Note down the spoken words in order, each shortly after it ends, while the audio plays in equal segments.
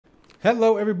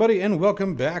Hello everybody and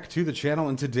welcome back to the channel,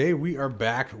 and today we are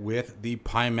back with the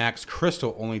Pimax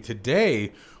Crystal. Only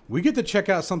today we get to check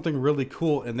out something really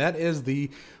cool, and that is the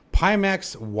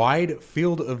Pimax wide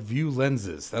field of view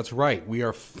lenses. That's right, we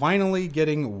are finally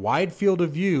getting wide field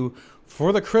of view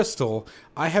for the Crystal.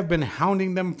 I have been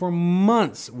hounding them for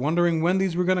months, wondering when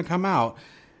these were going to come out,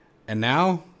 and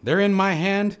now they're in my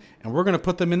hand and we're going to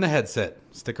put them in the headset.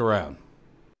 Stick around.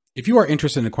 If you are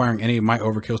interested in acquiring any of my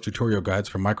overkills tutorial guides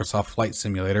from Microsoft Flight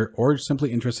Simulator, or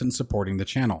simply interested in supporting the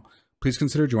channel, please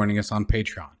consider joining us on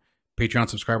Patreon. Patreon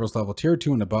subscribers level tier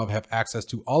 2 and above have access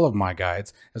to all of my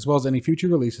guides, as well as any future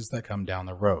releases that come down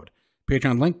the road.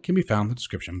 Patreon link can be found in the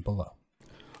description below.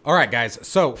 All right, guys.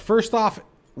 So first off,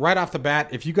 right off the bat,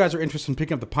 if you guys are interested in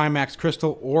picking up the Pimax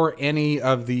Crystal or any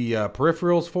of the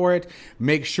peripherals for it,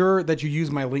 make sure that you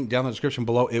use my link down in the description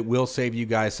below. It will save you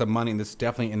guys some money, and this is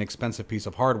definitely an expensive piece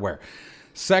of hardware.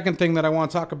 Second thing that I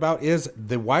want to talk about is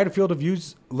the wide field of view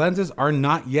lenses are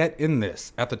not yet in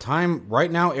this. At the time, right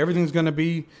now, everything's going to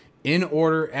be in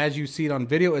order as you see it on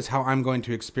video is how I'm going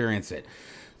to experience it.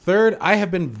 Third, I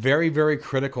have been very, very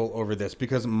critical over this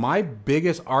because my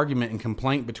biggest argument and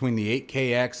complaint between the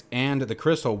 8KX and the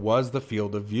Crystal was the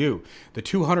field of view. The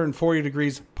 240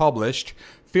 degrees published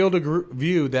field of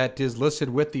view that is listed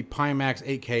with the Pimax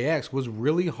 8KX was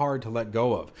really hard to let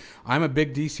go of. I'm a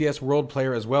big DCS World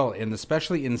player as well, and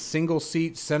especially in single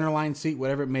seat, centerline seat,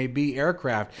 whatever it may be,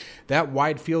 aircraft, that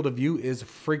wide field of view is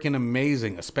freaking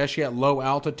amazing, especially at low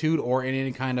altitude or in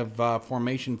any kind of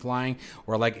formation flying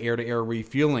or like air-to-air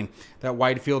refueling. That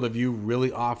wide field of view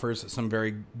really offers some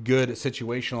very good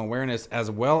situational awareness as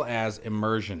well as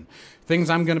immersion. Things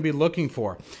I'm going to be looking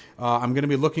for. I'm going to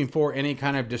be looking for any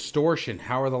kind of distortion.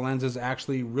 How are the lenses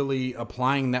actually really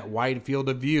applying that wide field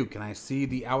of view? Can I see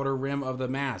the outer rim of the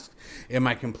mask? Am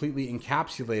I completely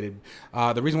encapsulated?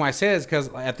 The reason why I say it is because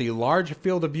at the large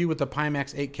field of view with the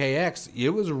Pimax 8KX, it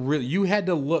was really, you had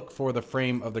to look for the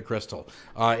frame of the Crystal.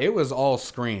 It was all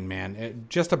screen, man,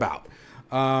 just about.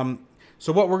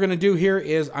 So what we're going to do here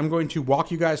is I'm going to walk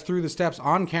you guys through the steps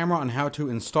on camera on how to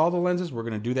install the lenses. We're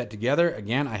going to do that together.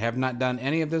 Again, I have not done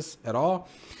any of this at all.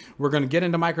 We're going to get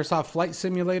into Microsoft Flight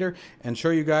Simulator and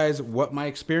show you guys what my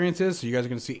experience is. So you guys are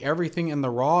going to see everything in the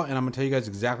raw, and I'm going to tell you guys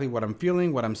exactly what I'm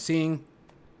feeling, what I'm seeing.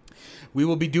 We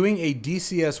will be doing a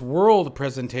DCS World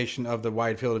presentation of the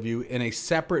wide field of view in a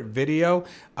separate video,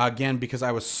 again, because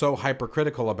I was so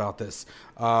hypercritical about this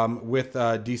with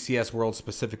DCS World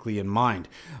specifically in mind.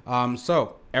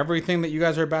 So everything that you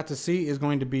guys are about to see is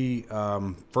going to be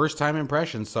first time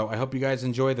impressions. So I hope you guys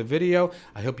enjoy the video.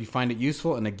 I hope you find it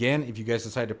useful. And again, if you guys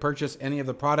decide to purchase any of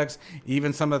the products,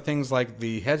 even some of the things like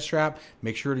the head strap,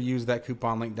 make sure to use that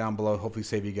coupon link down below. Hopefully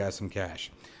save you guys some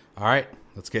cash. All right,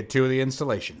 let's get to the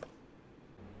installation.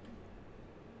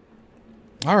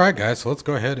 All right, guys, so let's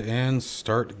go ahead and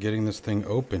start getting this thing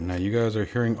open. Now, you guys are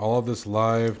hearing all of this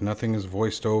live. Nothing is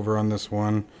voiced over on this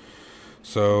one.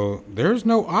 So there's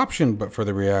no option but for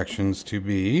the reactions to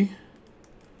be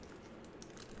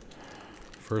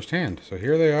firsthand. So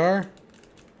here they are.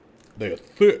 They're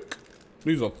thick.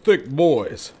 These are thick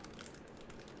boys.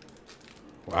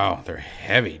 Wow, they're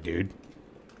heavy, dude.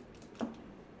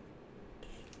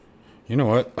 You know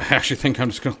what? I actually think I'm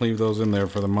just going to leave those in there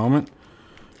for the moment.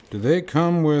 Do they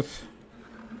come with...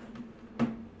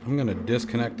 I'm going to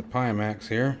disconnect the Pimax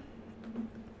here.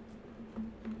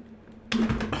 There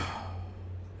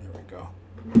we go.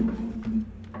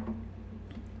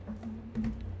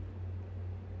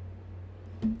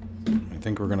 I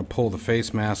think we're going to pull the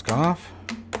face mask off.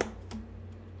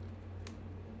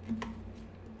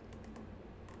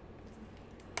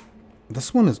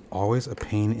 This one is always a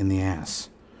pain in the ass.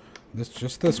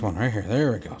 Just this one right here.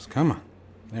 There it goes. Come on.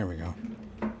 There we go.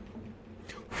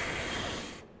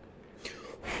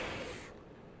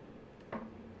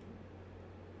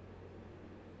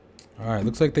 All right,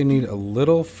 looks like they need a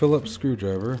little Phillips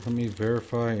screwdriver. Let me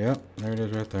verify. Yep, there it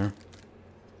is right there.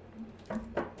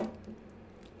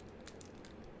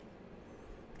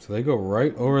 So they go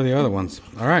right over the other ones.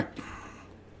 All right.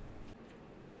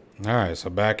 All right,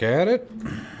 so back at it.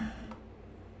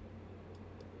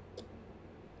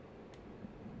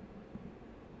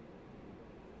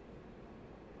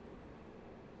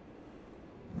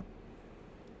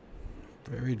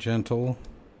 Very gentle.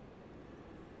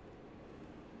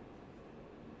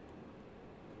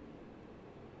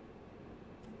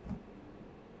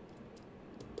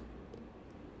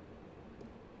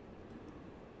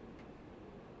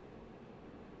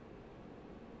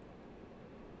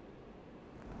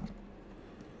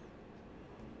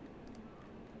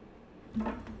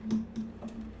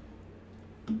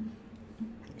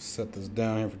 Set this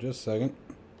down here for just a second.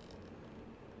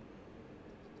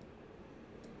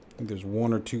 think there's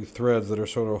one or two threads that are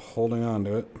sort of holding on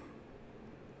to it.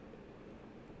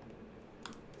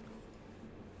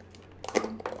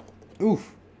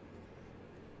 Oof.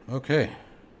 Okay.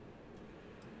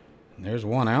 There's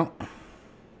one out.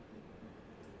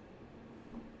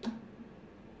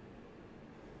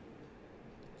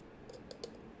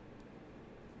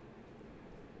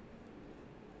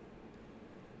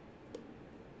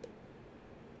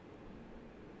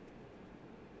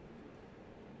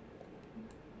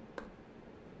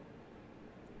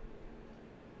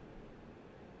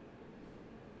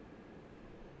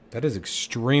 That is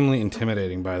extremely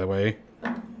intimidating, by the way.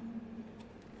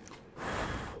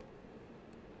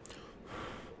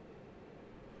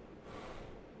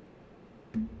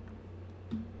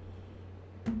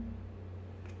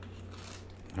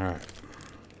 Alright.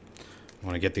 I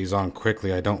want to get these on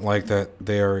quickly. I don't like that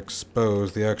they are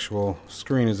exposed. The actual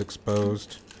screen is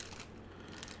exposed.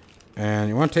 And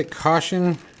you want to take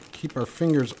caution. Keep our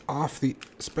fingers off the,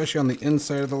 especially on the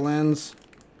inside of the lens.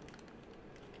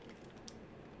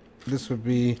 This would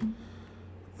be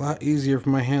a lot easier if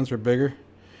my hands were bigger. And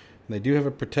they do have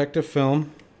a protective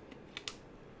film.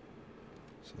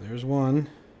 So there's one.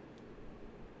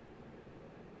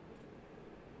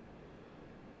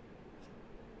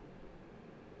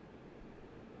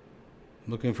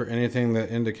 Looking for anything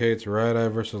that indicates right eye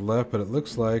versus left, but it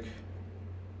looks like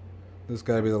this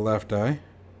got to be the left eye.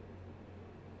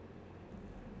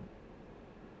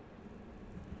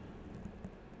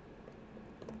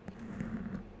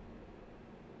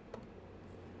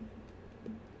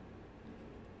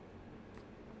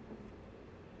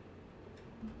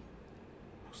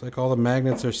 Looks like all the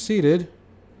magnets are seated.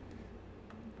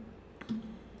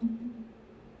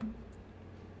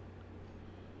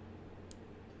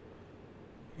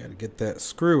 Got to get that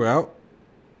screw out.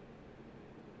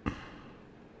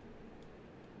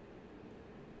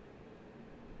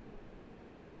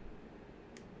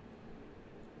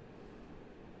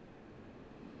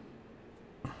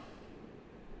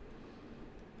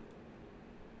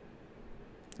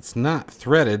 It's not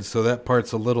threaded, so that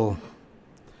part's a little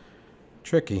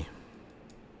tricky.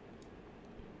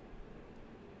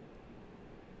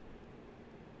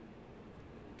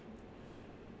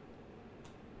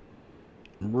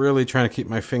 I'm really trying to keep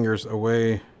my fingers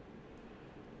away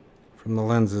from the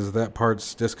lenses. That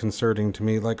part's disconcerting to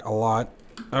me, like a lot.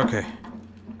 Okay.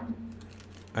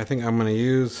 I think I'm going to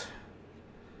use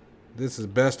this as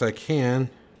best I can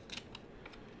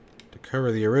to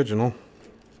cover the original.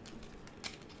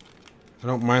 I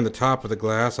don't mind the top of the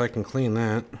glass. I can clean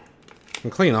that. I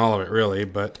can clean all of it, really,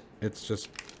 but it's just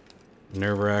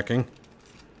nerve-wracking.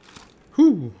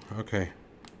 Whew. Okay.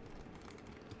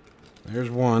 There's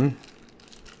one.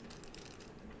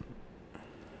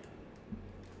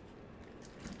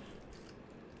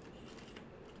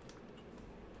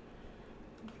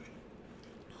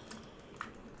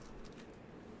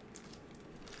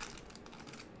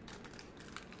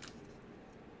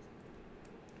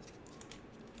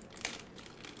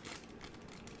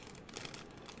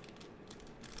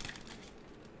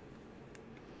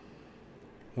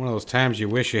 One of those times you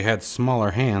wish you had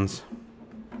smaller hands.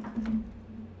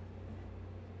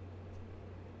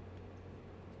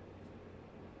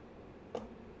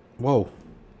 Whoa.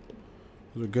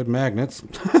 Those are good magnets.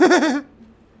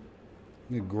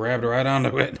 You grabbed right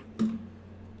onto it.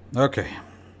 Okay.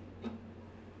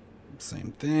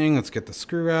 Same thing. Let's get the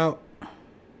screw out.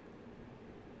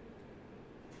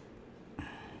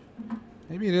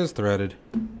 Maybe it is threaded.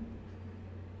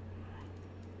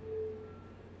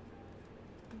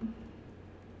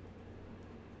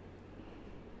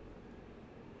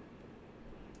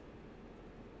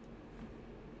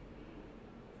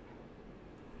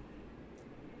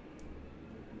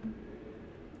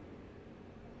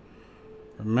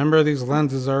 Remember, these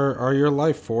lenses are your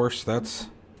life force. That's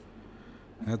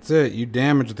it. You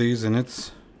damage these and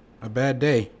it's a bad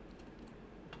day.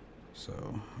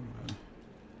 So, I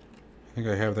think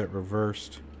I have that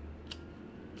reversed.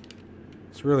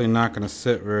 It's really not going to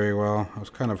sit very well. I was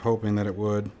kind of hoping that it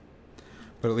would.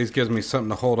 But at least gives me something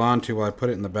to hold on to while I put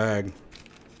it in the bag.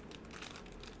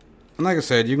 And like I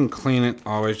said, you can clean it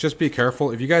always. Just be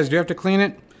careful. If you guys do have to clean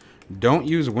it, don't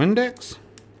use Windex.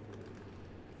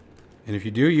 And if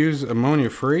you do, use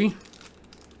ammonia-free.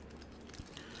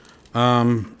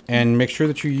 And make sure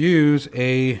that you use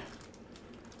a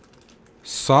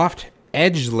soft,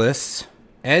 edgeless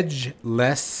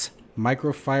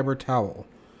microfiber towel.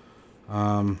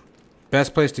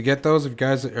 Best place to get those, if you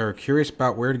guys are curious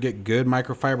about where to get good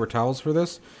microfiber towels for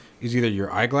this, is either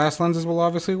your eyeglass lenses will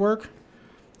obviously work,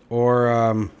 or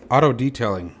auto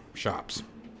detailing shops.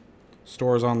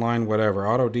 Stores online, whatever.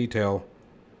 Auto detail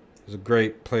is a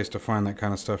great place to find that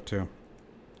kind of stuff too.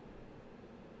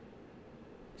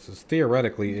 This is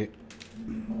theoretically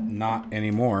not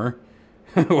anymore.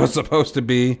 It was supposed to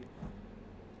be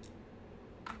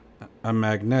a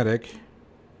magnetic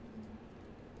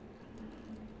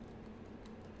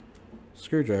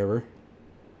screwdriver.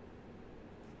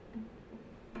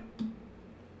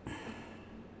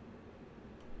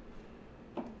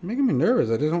 Making me nervous.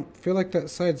 I just don't feel like that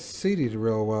side's seated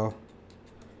real well.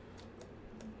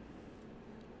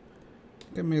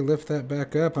 Let me lift that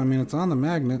back up. I mean, it's on the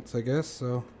magnets, I guess,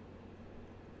 so.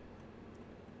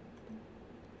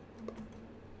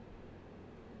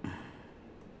 It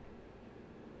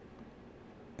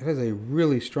has a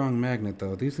really strong magnet,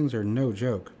 though. These things are no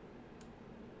joke.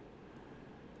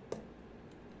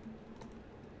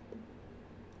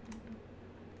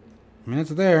 I mean,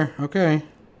 it's there. Okay.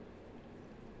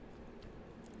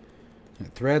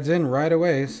 It threads in right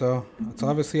away, so it's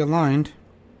obviously aligned.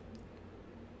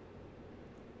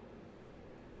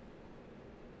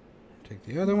 Take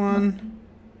the other one.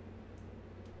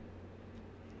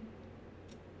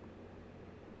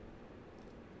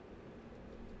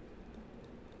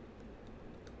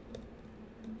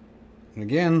 And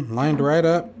again, lined right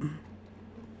up.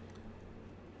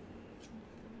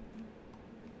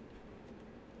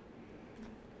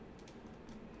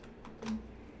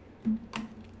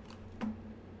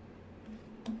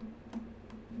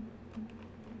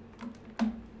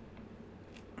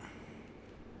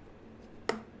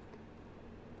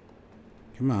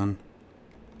 Come on.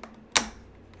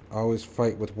 Always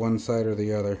fight with one side or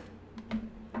the other.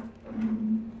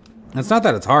 It's not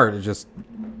that it's hard, it's just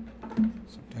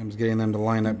sometimes getting them to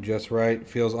line up just right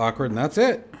feels awkward, and that's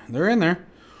it. They're in there.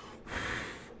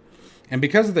 And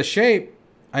because of the shape,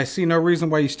 I see no reason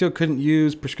why you still couldn't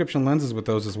use prescription lenses with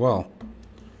those as well.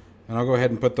 And I'll go ahead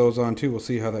and put those on too. We'll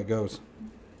see how that goes.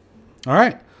 All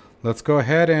right, let's go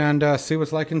ahead and see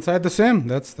what's like inside the sim.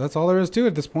 That's all there is to it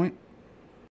at this point.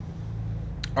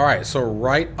 All right, so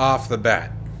right off the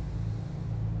bat,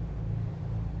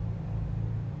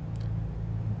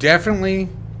 definitely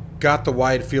got the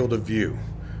wide field of view.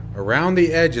 Around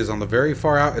the edges on the very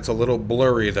far out, it's a little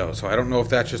blurry though, so I don't know if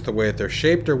that's just the way that they're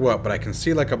shaped or what, but I can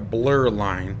see like a blur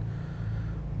line.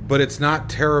 But it's not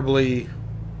terribly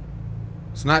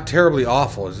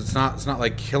awful. It's not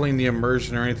like killing the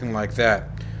immersion or anything like that.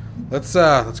 Let's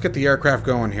get the aircraft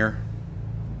going here.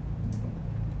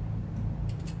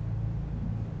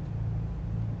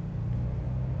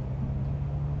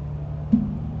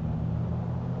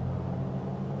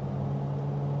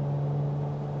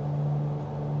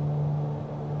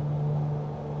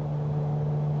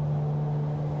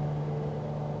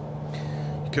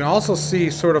 You can also see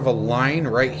sort of a line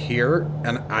right here,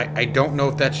 and I don't know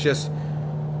if that's just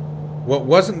what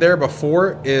wasn't there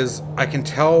before. Is I can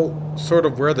tell sort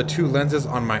of where the two lenses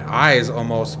on my eyes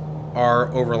almost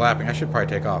are overlapping. I should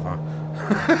probably take off, huh?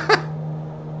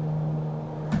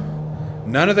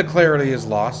 None of the clarity is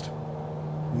lost.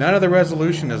 None of the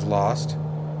resolution is lost.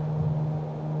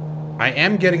 I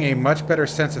am getting a much better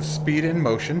sense of speed and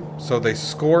motion, so they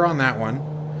score on that one.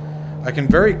 I can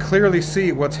very clearly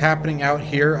see what's happening out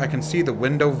here. I can see the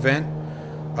window vent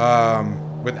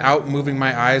without moving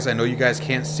my eyes. I know you guys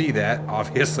can't see that,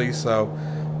 obviously, so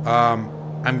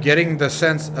I'm getting the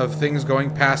sense of things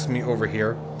going past me over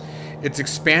here. It's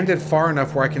expanded far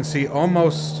enough where I can see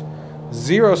almost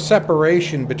zero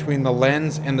separation between the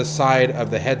lens and the side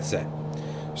of the headset.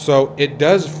 So it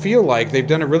does feel like they've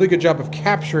done a really good job of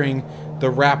capturing the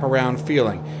wraparound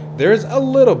feeling. There's a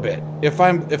little bit. If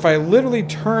I literally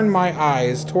turn my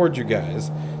eyes towards you guys,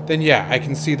 then yeah, I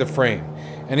can see the frame.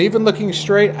 And even looking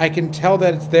straight, I can tell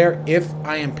that it's there if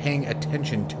I am paying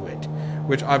attention to it,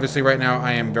 which obviously right now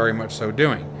I am very much so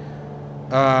doing.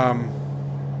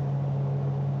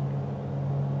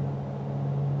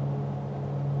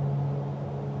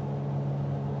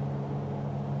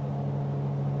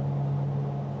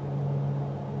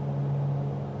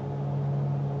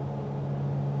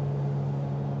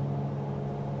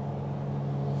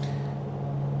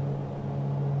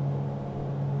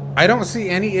 I don't see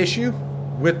any issue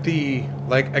with the,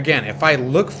 like, again, if I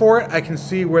look for it, I can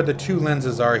see where the two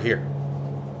lenses are here,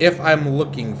 if I'm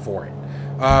looking for it.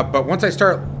 But once I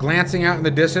start glancing out in the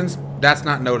distance, that's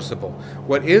not noticeable.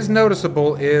 What is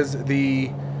noticeable is the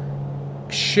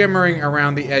shimmering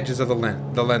around the edges of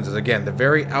the lenses. Again, the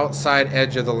very outside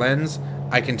edge of the lens,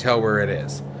 I can tell where it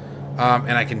is,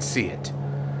 and I can see it.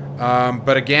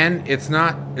 But again, it's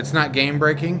not game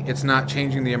breaking. It's not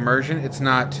changing the immersion. It's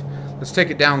not. Let's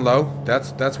take it down low.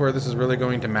 That's where this is really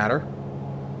going to matter.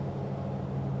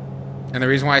 And the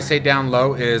reason why I say down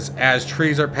low is as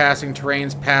trees are passing,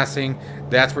 terrain's passing,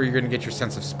 that's where you're going to get your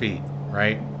sense of speed,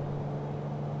 right?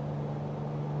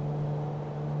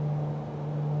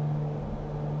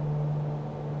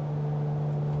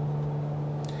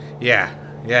 Yeah,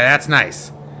 that's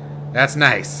nice. That's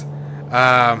nice. You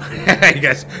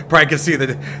guys probably can see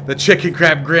the chicken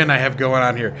crab grin I have going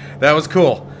on here. That was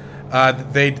cool.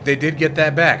 They did get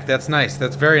that back. That's nice.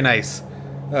 That's very nice.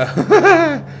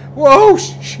 Whoa!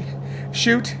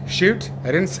 Shoot!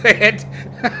 I didn't say it.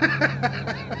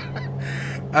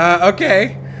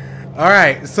 Okay. All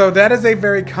right. So that is a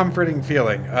very comforting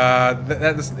feeling.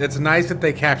 It's nice that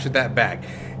they captured that back.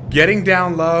 Getting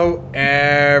down low,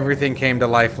 everything came to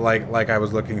life like I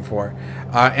was looking for,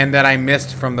 and that I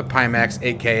missed from the Pimax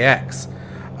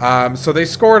 8KX. So they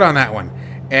scored on that one.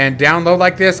 And down low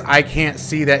like this, I can't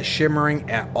see that shimmering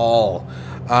at all.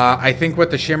 I think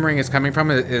what the shimmering is coming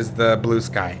from is the blue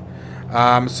sky.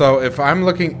 So if I'm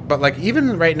looking, but like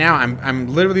even right now, I'm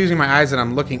literally using my eyes and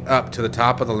I'm looking up to the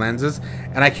top of the lenses,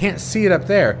 and I can't see it up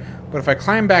there. But if I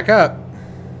climb back up,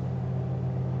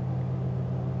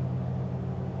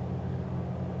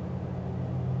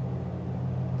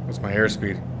 what's my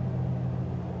airspeed?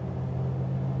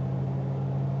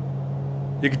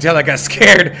 You can tell I got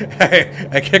scared.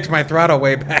 I kicked my throttle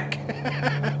way back.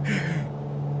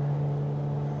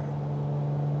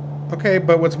 Okay,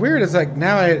 but what's weird is like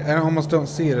now I almost don't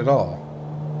see it at all.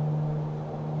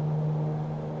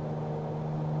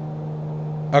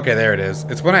 Okay, there it is.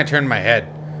 It's when I turn my head.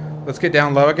 Let's get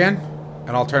down low again,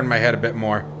 and I'll turn my head a bit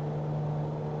more.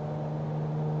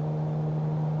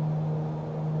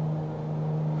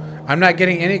 I'm not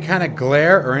getting any kind of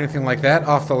glare or anything like that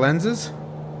off the lenses.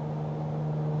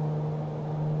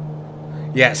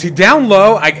 Yeah, see, down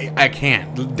low, I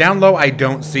can't. Down low, I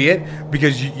don't see it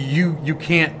because you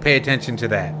can't pay attention to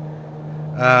that.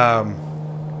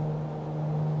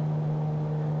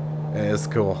 It's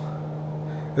cool.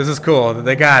 This is cool.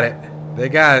 They got it. They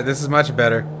got it. This is much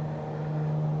better.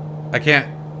 I can't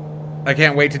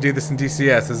wait to do this in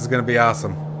DCS. This is going to be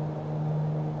awesome.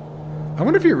 I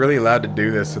wonder if you're really allowed to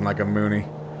do this in like a Mooney.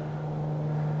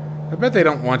 I bet they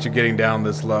don't want you getting down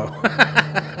this low.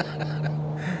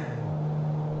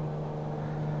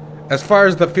 As far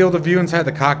as the field of view inside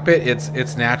the cockpit,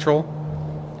 it's natural.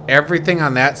 Everything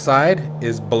on that side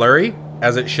is blurry,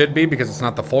 as it should be, because it's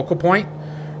not the focal point,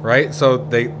 right? So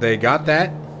they got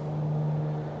that.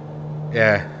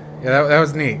 Yeah, that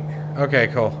was neat. Okay,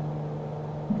 cool.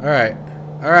 All right.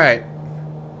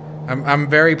 I'm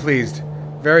very pleased,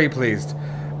 very pleased.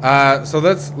 So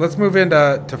let's move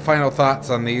into final thoughts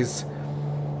on these,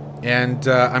 and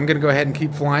I'm gonna go ahead and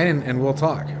keep flying, and we'll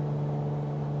talk.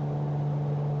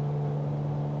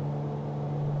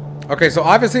 Okay, so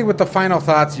obviously with the final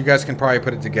thoughts, you guys can probably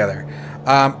put it together.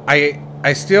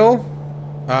 I still,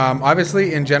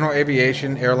 obviously in general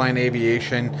aviation, airline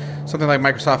aviation, something like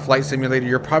Microsoft Flight Simulator,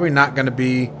 you're probably not going to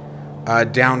be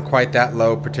down quite that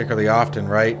low particularly often,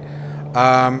 right?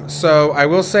 So I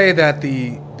will say that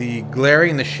the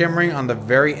glaring, the shimmering on the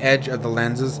very edge of the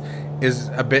lenses is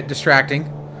a bit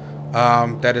distracting.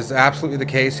 That is absolutely the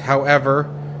case. However,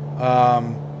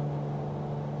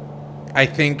 I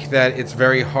think that it's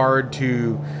very hard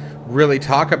to really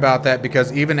talk about that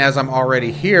because even as I'm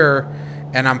already here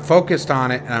and I'm focused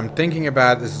on it and I'm thinking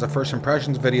about it, this is a first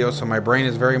impressions video, so my brain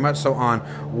is very much so on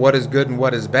what is good and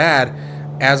what is bad.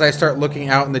 As I start looking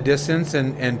out in the distance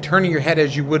and turning your head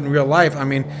as you would in real life, I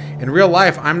mean, in real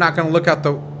life, I'm not going to look out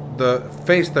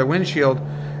the windshield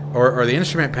or the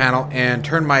instrument panel and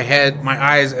turn my head, my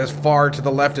eyes as far to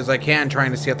the left as I can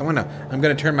trying to see out the window. I'm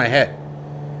going to turn my head.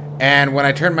 And when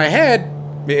I turn my head,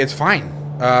 it's fine.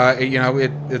 You know,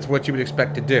 it's what you would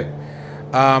expect to do.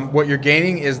 What you're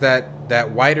gaining is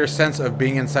that wider sense of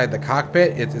being inside the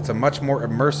cockpit. It's a much more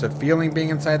immersive feeling being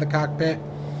inside the cockpit.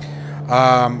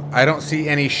 I don't see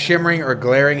any shimmering or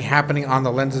glaring happening on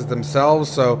the lenses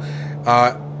themselves. So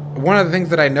one of the things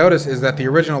that I noticed is that the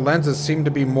original lenses seem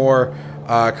to be more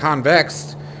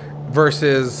convex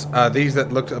versus these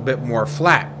that looked a bit more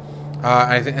flat.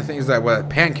 I think it's that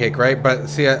pancake, right? But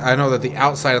see, I know that the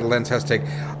outside of the lens has to take.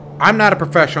 I'm not a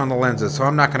professional on the lenses, so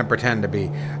I'm not going to pretend to be.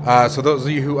 So those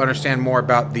of you who understand more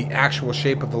about the actual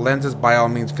shape of the lenses, by all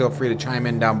means, feel free to chime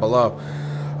in down below.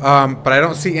 But I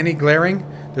don't see any glaring.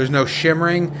 There's no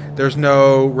shimmering. There's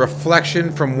no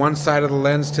reflection from one side of the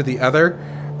lens to the other.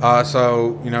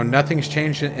 So, you know, nothing's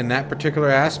changed in that particular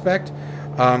aspect.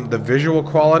 The visual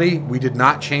quality, we did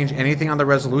not change anything on the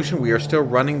resolution. We are still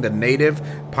running the native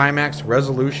Pimax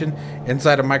resolution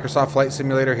inside of Microsoft Flight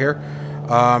Simulator here.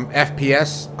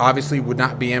 FPS obviously would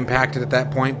not be impacted at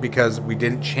that point because we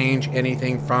didn't change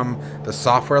anything from the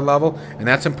software level, and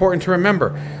that's important to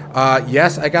remember.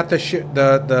 Yes, I got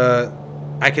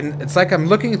it's like I'm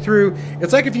looking through,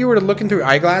 it's like if you were to look through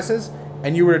eyeglasses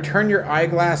and you were to turn your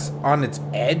eyeglass on its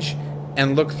edge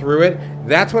and look through it.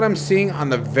 That's what I'm seeing on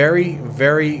the very,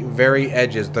 very, very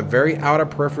edges, the very outer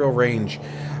peripheral range.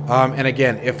 And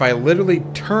again, if I literally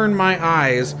turn my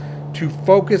eyes to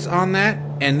focus on that,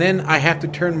 and then I have to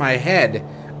turn my head,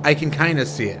 I can kind of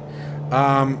see it.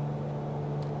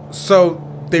 So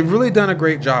they've really done a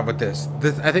great job with this.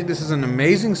 I think this is an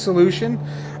amazing solution.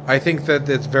 I think that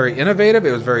it's very innovative.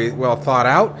 It was very well thought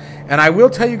out. And I will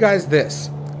tell you guys this.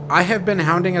 I have been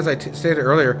hounding, as I stated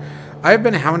earlier, I've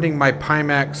been hounding my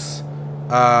Pimax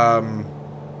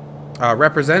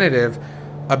representative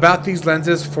about these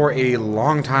lenses for a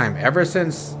long time, ever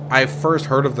since I first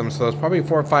heard of them. So it was probably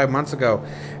 4 or 5 months ago.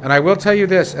 And I will tell you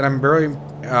this, and I'm very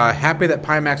happy that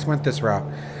Pimax went this route.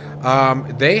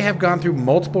 They have gone through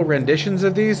multiple renditions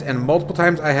of these, and multiple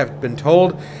times I have been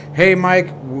told, hey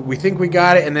Mike, we think we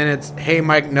got it, and then it's, hey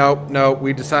Mike, no,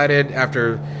 we decided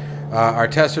after our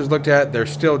testers looked at it, they're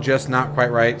still just not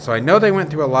quite right. So I know they went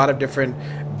through a lot of different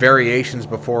variations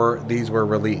before these were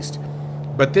released.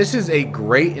 But this is a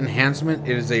great enhancement.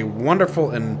 It is a wonderful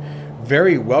and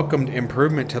very welcomed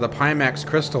improvement to the Pimax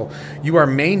Crystal. You are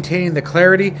maintaining the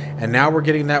clarity, and now we're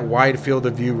getting that wide field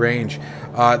of view range.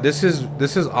 This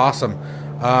is awesome.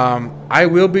 I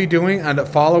will be doing a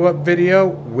follow-up video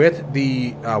with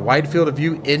the wide field of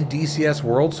view in DCS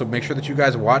World, so make sure that you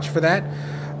guys watch for that.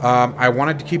 I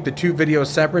wanted to keep the two videos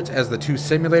separate, as the two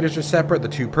simulators are separate, the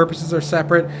two purposes are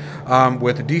separate.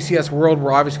 With the DCS World,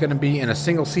 we're obviously going to be in a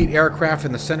single seat aircraft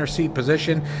in the center seat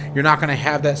position. You're not going to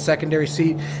have that secondary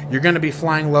seat. You're going to be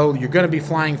flying low. You're going to be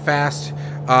flying fast.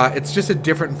 It's just a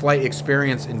different flight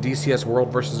experience in DCS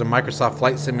World versus a Microsoft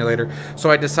Flight Simulator. So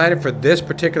I decided for this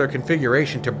particular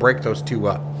configuration to break those two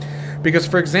up. Because,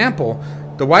 for example,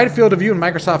 the wide field of view in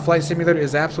Microsoft Flight Simulator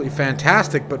is absolutely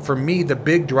fantastic, but for me, the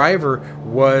big driver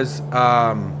was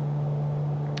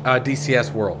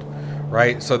DCS World,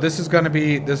 right? So this is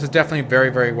definitely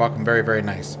very, very welcome, very, very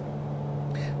nice.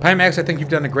 Pimax, I think you've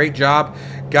done a great job.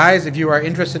 Guys, if you are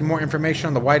interested in more information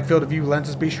on the wide field of view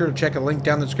lenses, be sure to check a link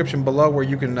down in the description below where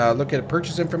you can look at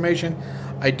purchase information.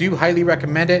 I do highly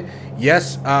recommend it.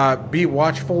 Yes, be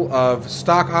watchful of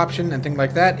stock option and things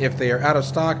like that. If they are out of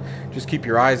stock, just keep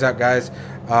your eyes out, guys.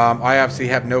 I obviously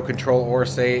have no control or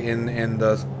say in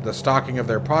the stocking of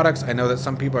their products. I know that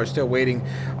some people are still waiting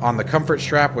on the comfort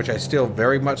strap, which I still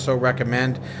very much so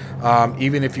recommend.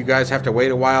 Even if you guys have to wait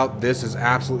a while, this is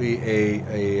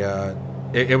absolutely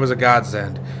it was a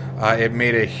godsend. It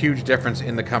made a huge difference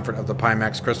in the comfort of the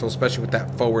Pimax Crystal, especially with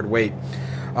that forward weight.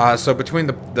 So between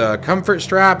the comfort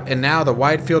strap and now the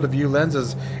wide field of view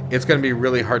lenses, it's going to be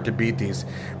really hard to beat these.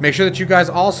 Make sure that you guys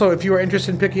also, if you are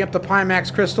interested in picking up the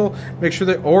Pimax Crystal, make sure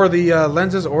that, or the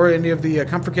lenses or any of the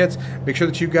comfort kits, make sure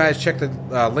that you guys check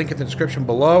the link in the description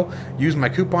below. Use my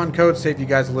coupon code, save you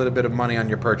guys a little bit of money on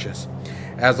your purchase.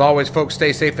 As always, folks,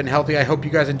 stay safe and healthy. I hope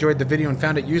you guys enjoyed the video and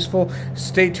found it useful.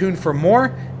 Stay tuned for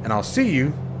more, and I'll see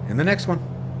you in the next one.